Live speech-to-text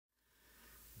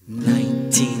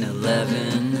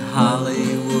1911,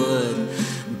 Hollywood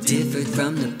differed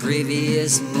from the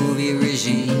previous movie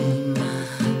regime.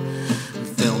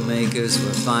 Filmmakers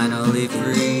were finally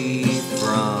free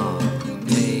from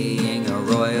paying a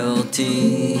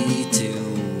royalty to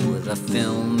the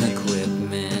film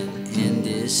equipment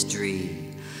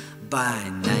industry. By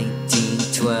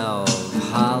 1912,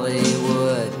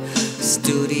 Hollywood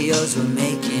studios were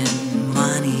making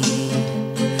money.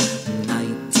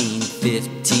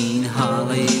 1915,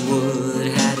 Hollywood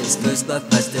had its first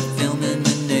blockbuster film in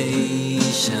the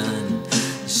nation,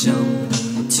 shown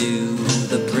to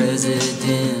the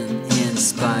president,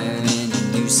 inspiring a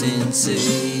new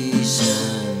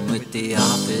sensation with the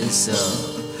Office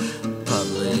of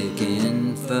Public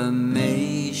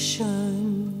Information.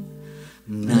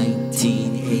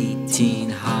 1918,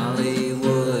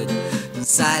 Hollywood,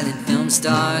 silent film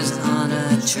stars on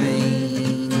a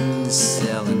train,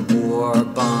 selling war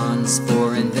bonds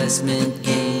for investment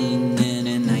gain. Then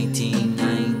in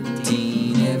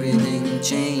 1919, everything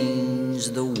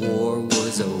changed. The war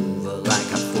was over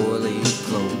like a four-leaf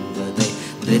clover. They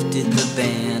lifted the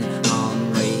ban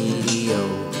on radio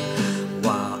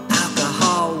while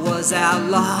alcohol was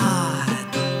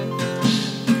outlawed,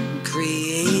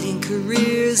 creating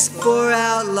careers for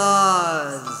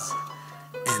outlaws,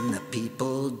 and the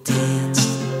people danced.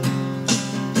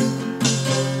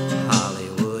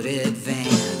 Hollywood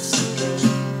advanced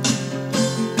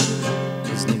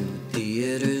as new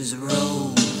theaters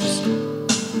rose,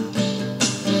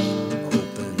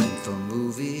 opening for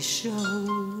movie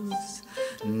shows.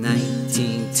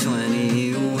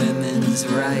 1920, women's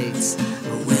rights.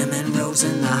 Women rose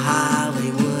in the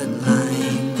Hollywood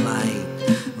limelight.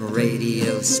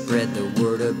 Radio spread the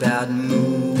word about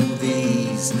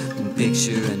movies.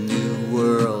 Picture a new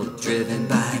world driven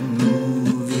by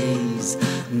movies.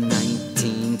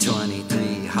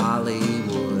 1923,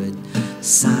 Hollywood,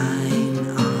 sign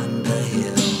on the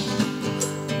hill.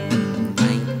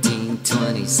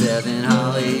 1927,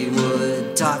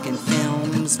 Hollywood, talking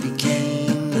films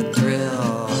became the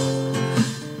thrill.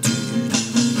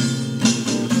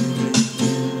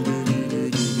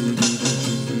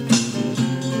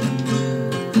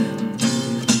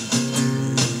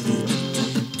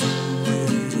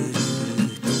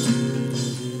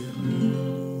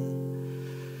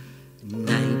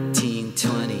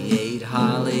 1928,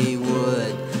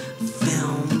 Hollywood,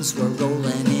 films were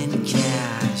rolling in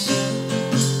cash.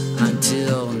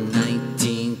 Until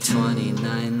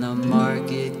 1929, the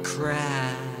market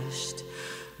crashed.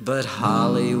 But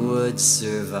Hollywood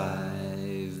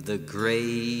survived the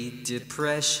Great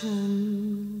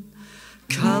Depression.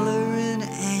 Color and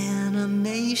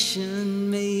animation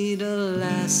made a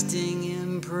lasting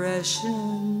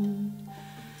impression,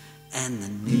 and the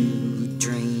new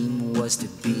dream was to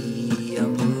be a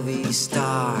movie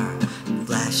star,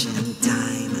 flashing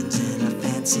diamonds in a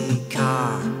fancy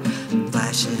car.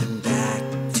 Flashing back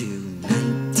to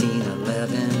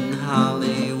 1911,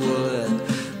 Hollywood,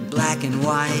 black and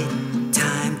white,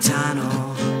 time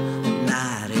tunnel.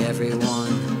 Not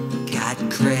everyone got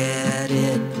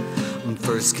credit.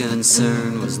 First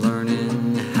concern was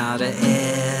learning how to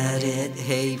edit.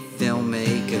 Hey,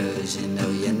 filmmakers, you know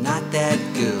you're not that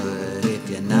good if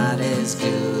you're not as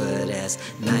good as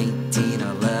 19